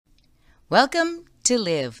Welcome to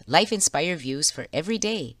Live, Life-Inspired Views for Every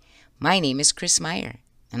Day. My name is Kris and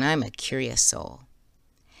I'm a curious soul.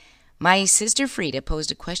 My sister Frida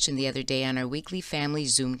posed a question the other day on our weekly family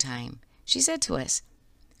Zoom time. She said to us,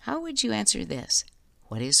 "How would you answer this?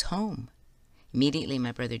 What is home?" Immediately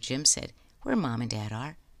my brother Jim said, "Where Mom and Dad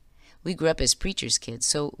are." We grew up as preacher's kids,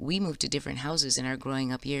 so we moved to different houses in our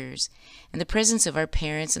growing up years. And the presence of our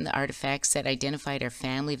parents and the artifacts that identified our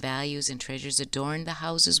family values and treasures adorned the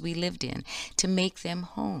houses we lived in to make them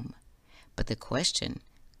home. But the question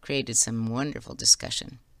created some wonderful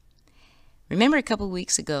discussion. Remember a couple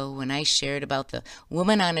weeks ago when I shared about the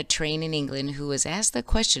woman on a train in England who was asked the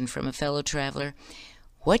question from a fellow traveler,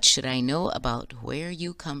 "What should I know about where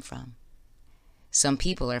you come from?" Some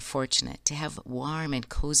people are fortunate to have warm and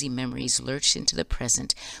cozy memories lurch into the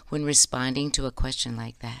present when responding to a question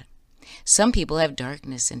like that. Some people have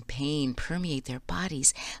darkness and pain permeate their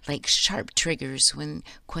bodies like sharp triggers when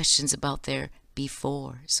questions about their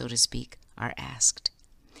before, so to speak, are asked.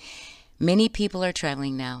 Many people are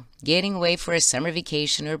traveling now, getting away for a summer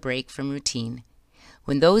vacation or break from routine.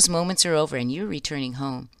 When those moments are over and you're returning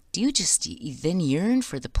home, do you just then yearn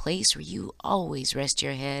for the place where you always rest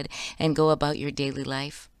your head and go about your daily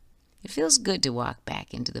life? It feels good to walk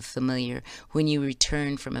back into the familiar when you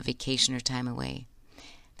return from a vacation or time away.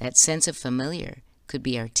 That sense of familiar could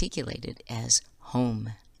be articulated as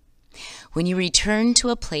home. When you return to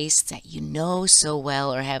a place that you know so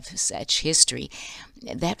well or have such history,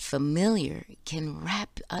 that familiar can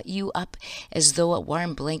wrap you up as though a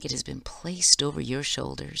warm blanket has been placed over your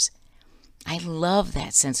shoulders. I love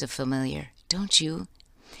that sense of familiar, don't you?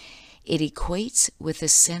 It equates with a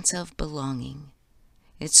sense of belonging.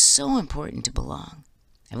 It's so important to belong.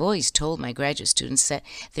 I've always told my graduate students that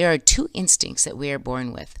there are two instincts that we are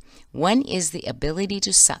born with. One is the ability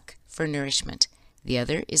to suck for nourishment. The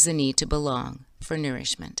other is the need to belong for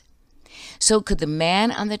nourishment. So could the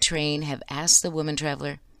man on the train have asked the woman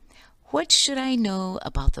traveler, "What should I know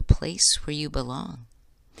about the place where you belong?"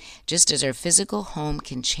 Just as our physical home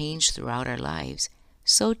can change throughout our lives,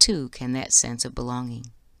 so too can that sense of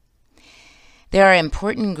belonging. There are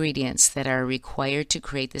important ingredients that are required to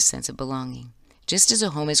create this sense of belonging. Just as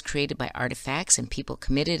a home is created by artifacts and people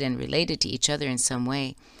committed and related to each other in some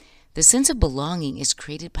way, the sense of belonging is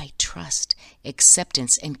created by trust,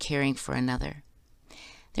 acceptance, and caring for another.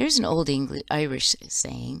 There's an old Irish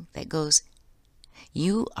saying that goes,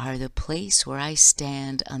 "You are the place where I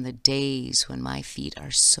stand on the days when my feet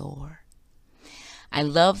are sore." I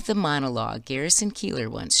love the monologue Garrison Keillor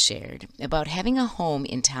once shared about having a home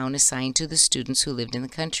in town assigned to the students who lived in the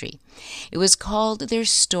country. It was called their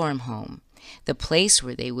storm home, the place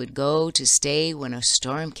where they would go to stay when a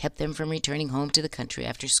storm kept them from returning home to the country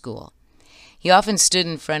after school. He often stood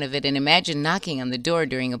in front of it and imagined knocking on the door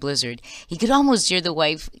during a blizzard. He could almost hear the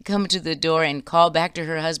wife come to the door and call back to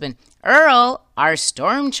her husband, "Earl, our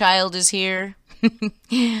storm child is here."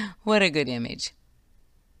 What a good image.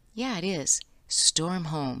 Yeah, it is. Storm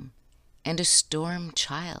home and a storm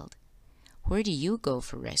child. Where do you go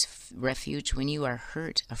for refuge when you are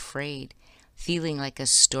hurt, afraid, feeling like a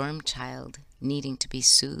storm child needing to be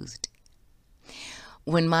soothed?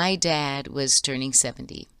 When my dad was turning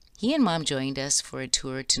 70, he and Mom joined us for a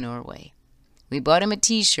tour to Norway. We bought him a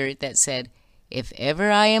t-shirt that said, "If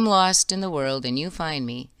ever I am lost in the world and you find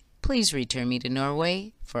me, please return me to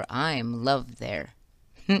Norway, for I am loved there."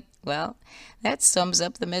 Well, that sums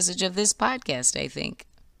up the message of this podcast, I think.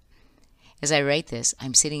 As I write this,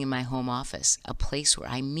 I'm sitting in my home office, a place where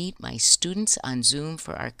I meet my students on Zoom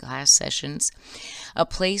for our class sessions, a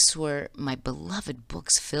place where my beloved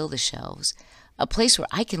books fill the shelves, a place where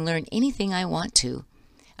I can learn anything I want to,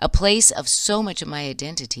 a place of so much of my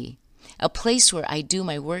identity, a place where I do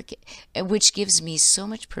my work, which gives me so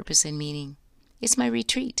much purpose and meaning. It's my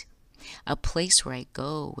retreat, a place where I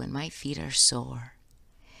go when my feet are sore.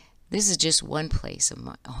 This is just one place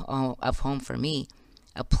of home for me,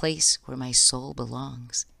 a place where my soul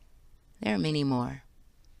belongs. There are many more.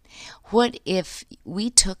 What if we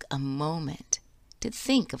took a moment to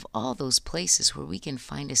think of all those places where we can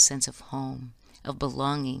find a sense of home, of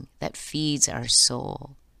belonging that feeds our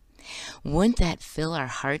soul? Wouldn't that fill our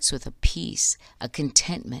hearts with a peace, a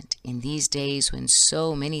contentment in these days when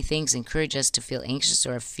so many things encourage us to feel anxious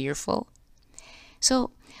or fearful?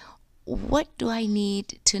 So, what do I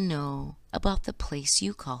need to know about the place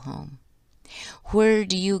you call home? Where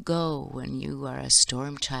do you go when you are a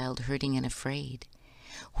storm child hurting and afraid?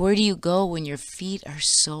 Where do you go when your feet are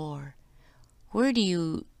sore? Where do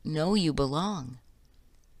you know you belong?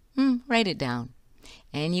 Write it down.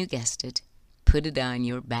 And you guessed it. Put it on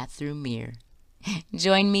your bathroom mirror.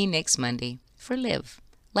 Join me next Monday for Live,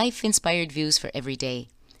 Life-Inspired Views for Every Day.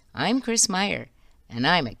 I'm Kris Meyer, and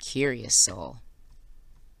I'm a curious soul.